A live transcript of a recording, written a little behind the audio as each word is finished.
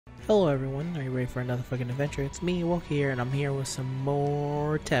Hello everyone, are you ready for another fucking adventure? It's me, Wokey here, and I'm here with some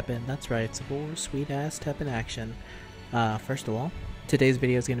more Teppen. That's right, some more sweet ass Teppen action. First of all, today's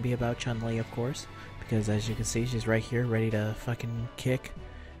video is going to be about Chun-Li, of course, because as you can see, she's right here, ready to fucking kick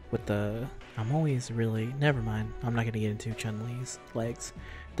with the... Never mind, I'm not going to get into Chun-Li's legs.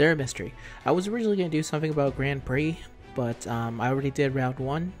 They're a mystery. I was originally going to do something about Grand Prix, but I already did round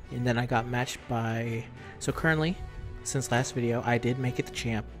 1, and then I got matched by... So currently, since last video, I did make it the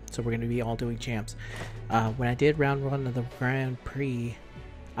champ, so we're going to be all doing champs. When I did round 1 of the Grand Prix,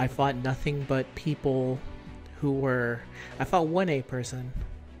 I fought nothing but people who were... I fought one A person,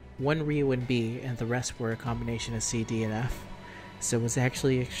 one Ryu and B, and the rest were a combination of C, D, and F. So it was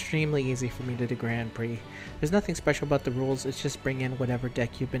actually extremely easy for me to do Grand Prix. There's nothing special about the rules, it's just bring in whatever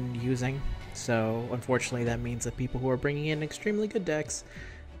deck you've been using. So unfortunately that means that people who are bringing in extremely good decks,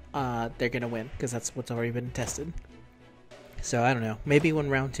 they're going to win, because that's what's already been tested. So I don't know, maybe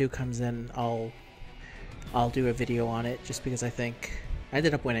when round 2 comes in, I'll do a video on it, just because I think I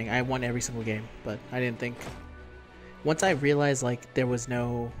ended up winning. I won every single game, but I didn't think... Once I realized, like, there was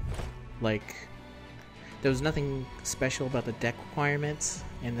no, like, there was nothing special about the deck requirements,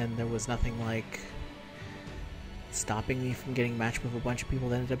 and then there was nothing, like, stopping me from getting matched with a bunch of people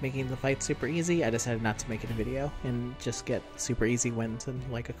that ended up making the fight super easy, I decided not to make it a video, and just get super easy wins in,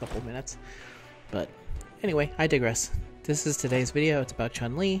 like, a couple minutes. But, anyway, I digress. This is today's video, it's about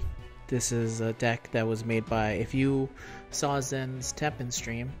Chun-Li. This is a deck that was made by, if you saw Zen's Teppen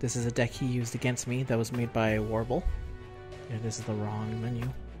stream, this is a deck he used against me that was made by Warble. Yeah, this is the wrong menu.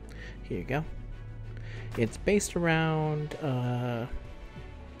 Here you go. It's based around, I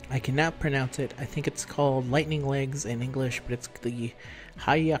cannot pronounce it, I think it's called Lightning Legs in English, but it's the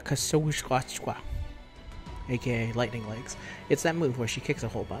Hyakuretsukyaku, aka Lightning Legs. It's that move where she kicks a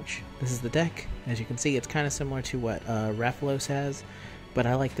whole bunch. This is the deck. As you can see, it's kind of similar to what Rathalos has, but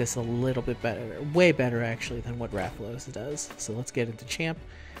I like this a little bit better, way better actually than what Rathalos does. So let's get into champ.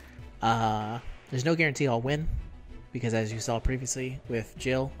 There's no guarantee I'll win, because as you saw previously with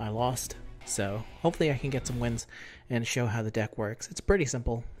Jill, I lost. So hopefully I can get some wins and show how the deck works. It's pretty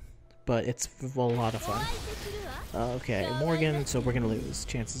simple, but it's a lot of fun. Okay, Morgan, so we're gonna lose,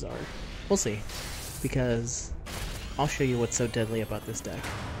 chances are. We'll see, because I'll show you what's so deadly about this deck.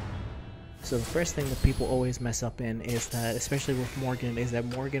 So the first thing that people always mess up in is that, especially with Morgan, is that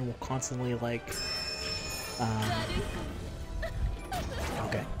Morgan will constantly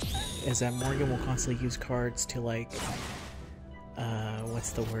Morgan will constantly use cards to what's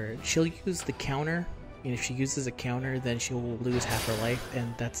the word? She'll use the counter, and if she uses a counter, then she'll lose half her life,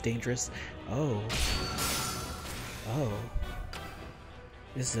 and that's dangerous. Oh.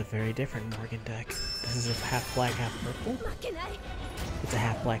 This is a very different Morgan deck. This is a half black, half purple? It's a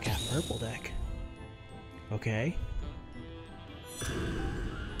half black, half purple deck. Okay.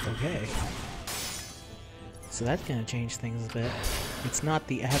 Okay. So that's gonna change things a bit. It's not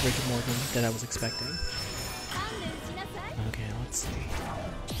the average Morgan that I was expecting. Okay, let's see.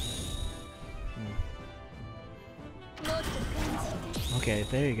 Okay,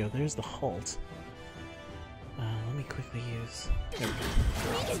 there you go. There's the halt. Let me quickly use... There we go.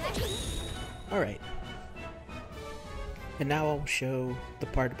 Alright. And now I'll show the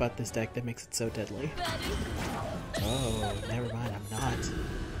part about this deck that makes it so deadly. Oh, never mind, I'm not.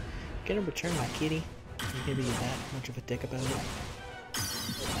 Gonna return my kitty. You're gonna be that much of a dick about it?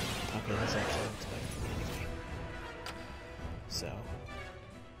 Okay, that's actually what's better for me anyway. So,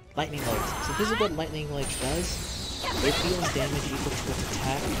 Lightning Legs. So this is what Lightning Legs does. It deals damage equal to its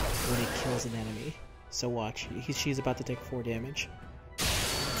attack when it kills an enemy. So watch, she's about to take 4 damage.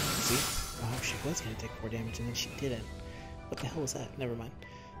 See? Oh, she was gonna take 4 damage and then she didn't. What the hell was that? Never mind.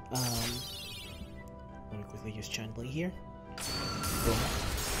 Let me quickly use Chun-Li here. Boom.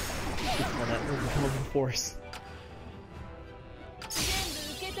 We call that overwhelming force.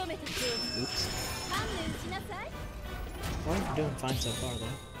 Oops. Well, you're doing fine so far,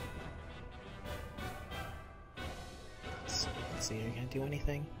 though. So, let's see, are you gonna do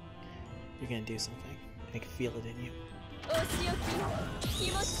anything? You're gonna do something. I can feel it in you.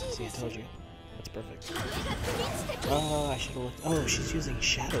 See, I told you. That's perfect. Oh, I should've looked. Oh, she's using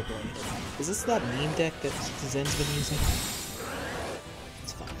Shadow Blade. Is this that meme deck that Zen's been using?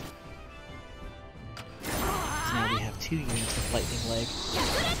 It's fine. So now we have 2 units with Lightning Leg.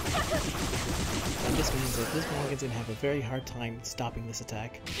 And this means that this Morgan's gonna have a very hard time stopping this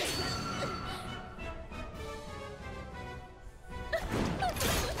attack.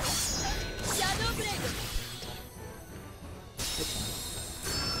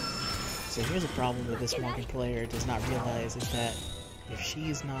 So here's a problem that this Morgan player does not realize, is that if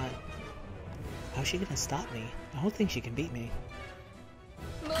she's not... How's she gonna stop me? I don't think she can beat me.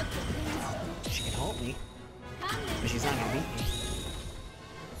 She can hold me, but she's not gonna beat me.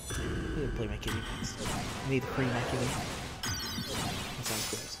 I need to play my kitty next. I need to free my kitty. That sounds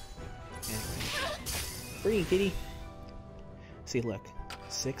gross. Anyway. Free kitty! See, look.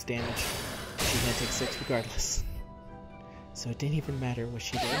 6 damage. She's gonna take 6 regardless. So it didn't even matter what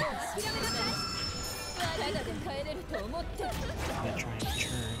she did. I'm gonna try and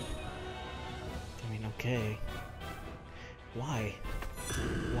churn. I mean, okay. Why?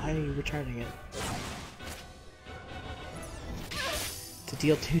 Why are you returning it? To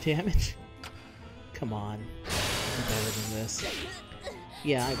deal 2 damage? Come on. I'm better than this.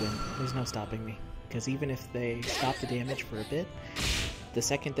 Yeah, I win. There's no stopping me. Because even if they stop the damage for a bit, the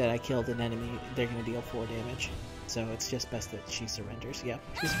second that I killed an enemy, they're going to deal 4 damage. So it's just best that she surrenders. Yeah,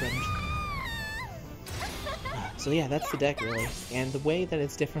 she surrenders. So yeah, that's the deck really. And the way that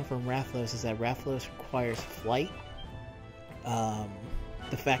it's different from Rathalos is that Rathalos requires flight.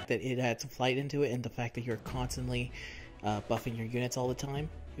 The fact that it adds flight into it and the fact that you're constantly buffing your units all the time.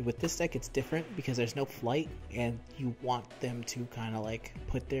 With this deck it's different because there's no flight and you want them to kind of like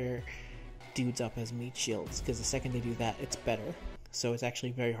put their dudes up as meat shields, because the second they do that it's better. So it's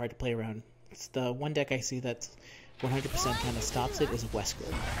actually very hard to play around. It's the one deck I see that's 100% kind of stops it is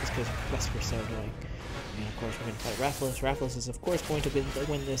Wesker. It's because Wesker's so annoying. And of course we're going to fight Rathalos. Rathalos is of course going to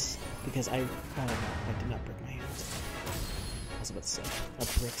win this because I did not break my hands. I was about to say, I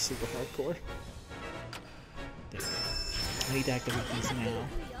brick super hardcore. There we go. I need to activate these now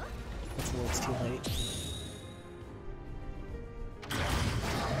before it's too late.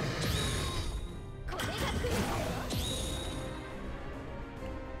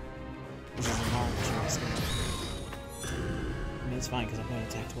 This is an arm choice now. I mean, it's fine because I'm going to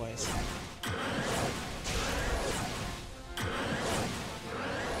attack twice.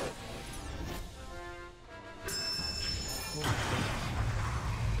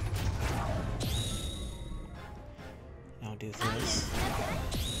 Now do this.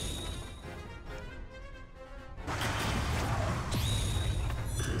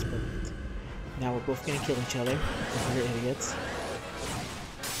 That's perfect. Now we're both going to kill each other because we're idiots.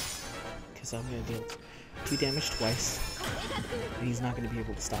 Because I'm going to deal 2 damage twice. And he's not going to be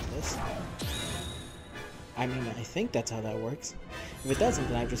able to stop this. I mean, I think that's how that works. If it doesn't,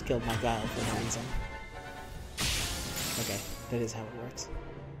 then I've just killed my Guile for no reason. Okay, that is how it works.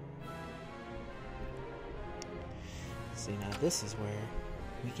 See, now this is where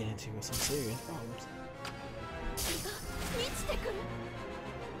we get into some serious problems.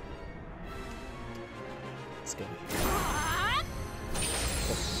 Let's go.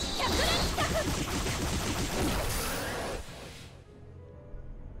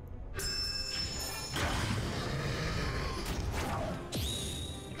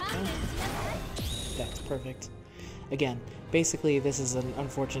 That's perfect. Again, basically this is an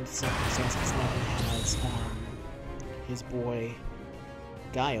unfortunate circumstance because now he has his boy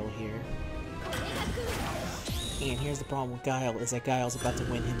Guile here. And here's the problem with Guile, is that Guile's about to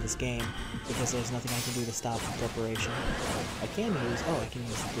win him this game because there's nothing I can do to stop the preparation. I can use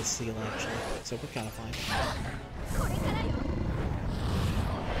this seal actually, so we're kind of fine.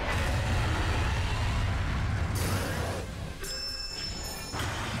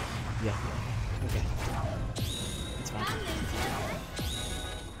 Yeah, okay. It's fine.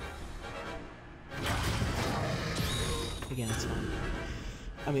 Again, it's fine.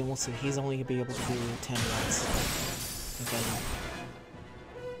 I mean, we'll see. He's only going to be able to do 10 rounds. And then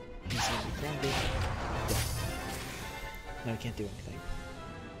he's going to be grounded. Yeah. Now he can't do anything.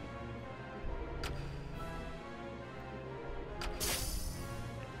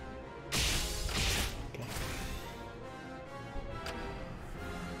 Okay.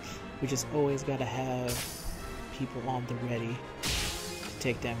 We just always got to have people on the ready to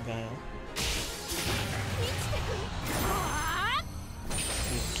take down Guile.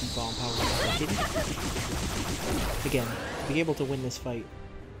 Keep on power. Again, to be able to win this fight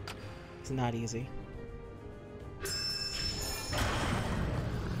is not easy.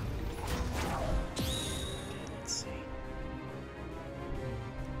 Let's see.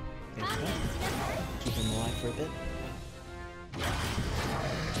 There we go. Keep him alive for a bit.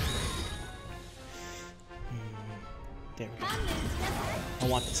 There we go. I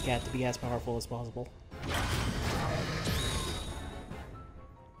want this cat to be as powerful as possible.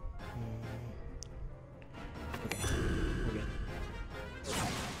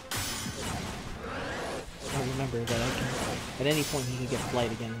 Remember that I can, at any point he can get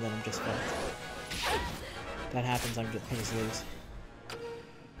flight again and then I'm just fucked. That happens, I'm just gonna lose.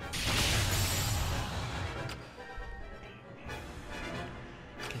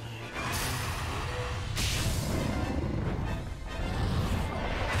 Can I...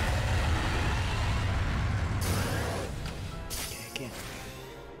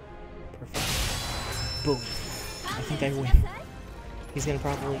 Boom. I think I win. He's gonna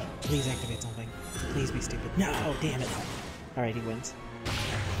probably... Please activate something. Please be stupid. No! Damn it! Alright, he wins.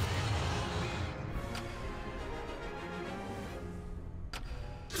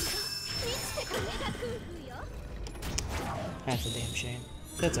 That's a damn shame.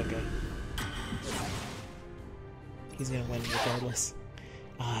 That's okay. He's gonna win regardless.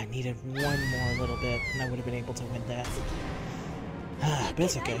 Ah, I needed one more little bit, and I would have been able to win that. But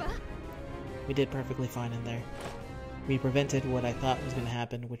it's okay. We did perfectly fine in there. We prevented what I thought was gonna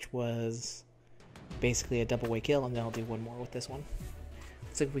happen, which was basically a double way kill, and then I'll do one more with this one.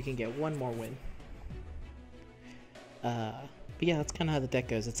 Let's see if we can get one more win. But yeah, that's kind of how the deck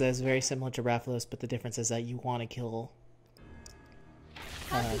goes. It says very similar to Rathalos, but the difference is that you want to kill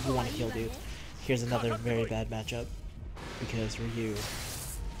dudes. Here's another very bad matchup, because Ryu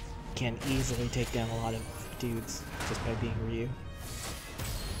can easily take down a lot of dudes just by being Ryu.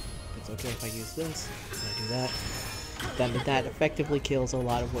 It's okay if I use this, and I do that. Then that effectively kills a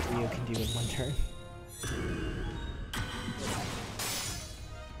lot of what Ryu can do in one turn.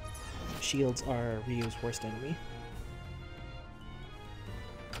 Shields are Ryu's worst enemy.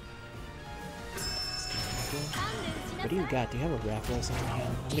 What do you got? Do you have a Rathalos on your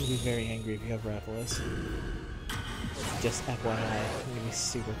hand? I'm gonna be very angry if you have Rathalos. Just FYI, I'm gonna be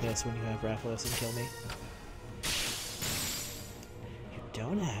super pissed when you have Rathalos and kill me. You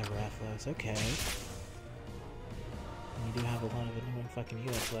don't have Rathalos, okay. You do have a lot of annoying fucking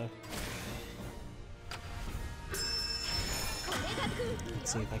units though.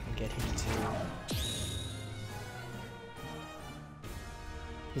 Let's see if I can get him to...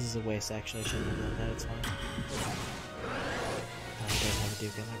 This is a waste actually, I shouldn't have done that, it's fine. Oh, he does have a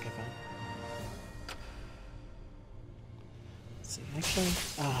Duke in, okay fine. Let's see, actually...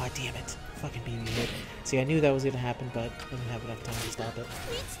 Ah, oh, damn it. Fucking BB hit. See, I knew that was gonna happen, but I didn't have enough time to stop it.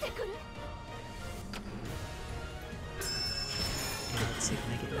 Okay, let's see,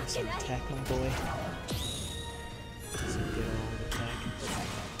 can I get some attack, my boy? Some good old attack.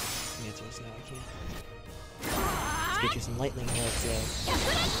 The answer is no, I can't. Let's get you some lightning legs though.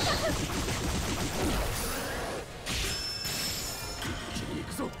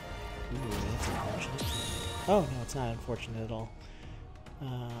 Ooh, that's unfortunate. Oh, no, it's not unfortunate at all.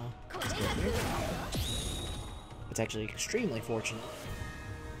 Let's go here. It's actually extremely fortunate.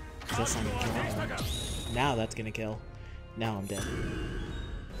 That's not gonna kill anyone. Now that's gonna kill. Now I'm dead.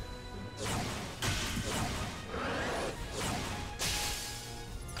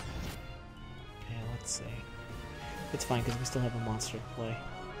 Okay, let's see. It's fine because we still have a monster to play.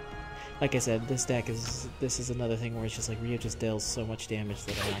 Like I said, this is another thing where it's just like Ryu just deals so much damage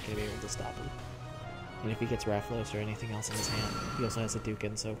that I'm not going to be able to stop him. And if he gets Rathalos or anything else in his hand, he also has a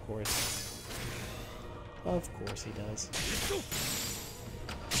Dukin, so of course he does.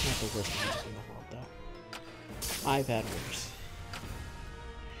 It's not the worst matchup in the world though. I've had worse.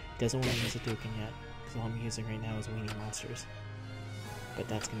 Doesn't want to use a Dukin yet, because all I'm using right now is weenie monsters. But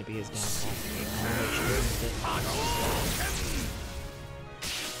that's going to be his downfall. I'll make sure he uses it.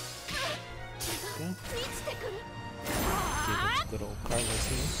 Okay. Give it to good old Carlos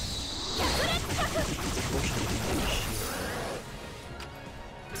here. Unfortunately, he has a shield.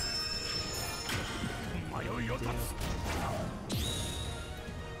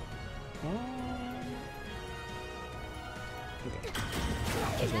 Okay.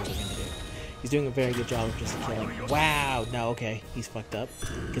 That's what we're gonna do. He's doing a very good job of just killing. Wow! No, okay. He's fucked up.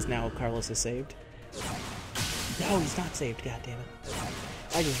 Because now Carlos is saved. No, he's not saved. God damn it.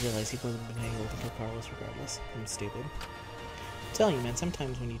 I just realized he wasn't been able to kill Carlos regardless. I'm stupid. I'm telling you, man,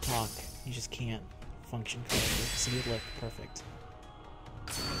 sometimes when you talk, you just can't function correctly. See, look, perfect.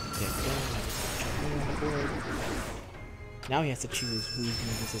 Now he has to choose who's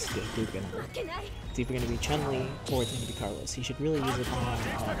going to use this Dukin. It's either going to be Chun-Li or it's going to be Carlos. He should really use it on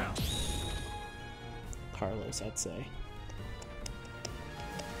Carlos, I'd say.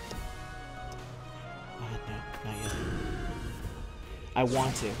 No, not yet. I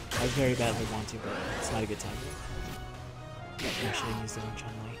want to. I very badly want to, but it's not a good time yet. I should have used it on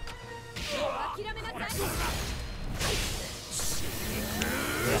Chun-Li.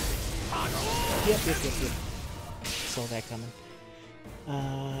 Yep. Saw that coming.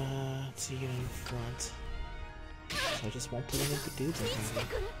 Let's see, get in front. So I just won't put any good dudes in front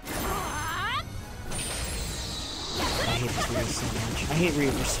of me. I hate this Ryu so much. I hate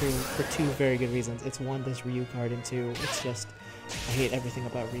Ryu for two very good reasons. It's one, this Ryu card, and two, it's just... I hate everything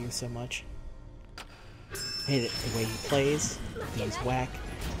about Ryu so much. I hate it the way he plays, he's whack,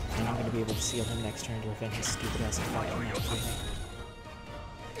 and I'm going to be able to seal him next turn to prevent his stupid ass attack from activating.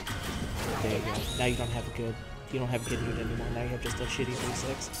 There you go. Now you don't have a good... You don't have a good unit anymore, now you have just a shitty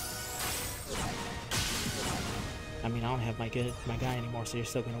 3-6. I mean, I don't have my guy anymore, so you're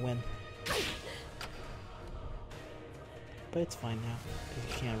still gonna win. But it's fine now, because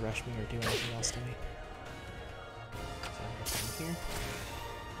you can't rush me or do anything else to me. So I'm gonna come here,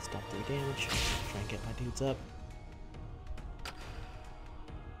 stop 3 damage, try and get my dudes up.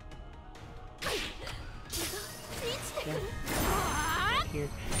 Okay. Right here.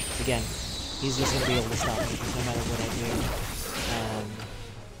 Again, he's just gonna be able to stop me, because no matter what I do,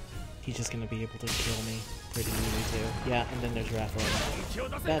 he's just gonna be able to kill me pretty easily too. Yeah, and then there's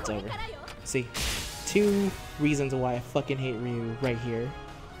Raphael. That's over. See? 2 reasons why I fucking hate Ryu right here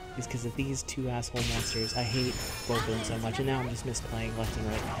is because of these 2 asshole monsters. I hate both of them so much, and now I'm just misplaying left and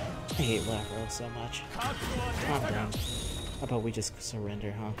right. I hate Raphael so much. Calm down. How about we just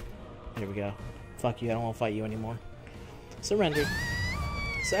surrender, huh? There we go. Fuck you, I don't want to fight you anymore. Surrender.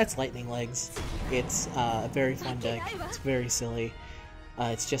 So that's Lightning Legs. It's a very fun deck. It's very silly.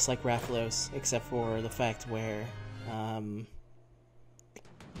 It's just like Rathalos, except for the fact where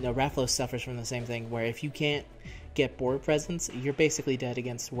no, Rathalos suffers from the same thing, where if you can't get board presence, you're basically dead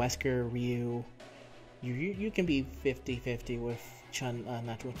against Wesker, Ryu. You can be 50-50 with Chun,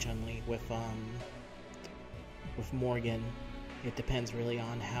 not with Chun-Li, with Morgan. It depends really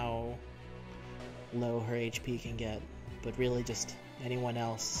on how low her HP can get, but really just anyone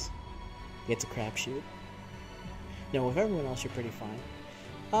else, it's a crapshoot. No, with everyone else you're pretty fine.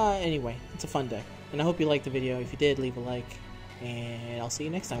 Anyway, it's a fun deck, and I hope you liked the video. If you did, leave a like. And I'll see you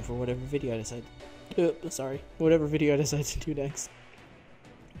next time for whatever video I decide. Whatever video I decide to do next.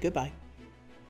 Goodbye.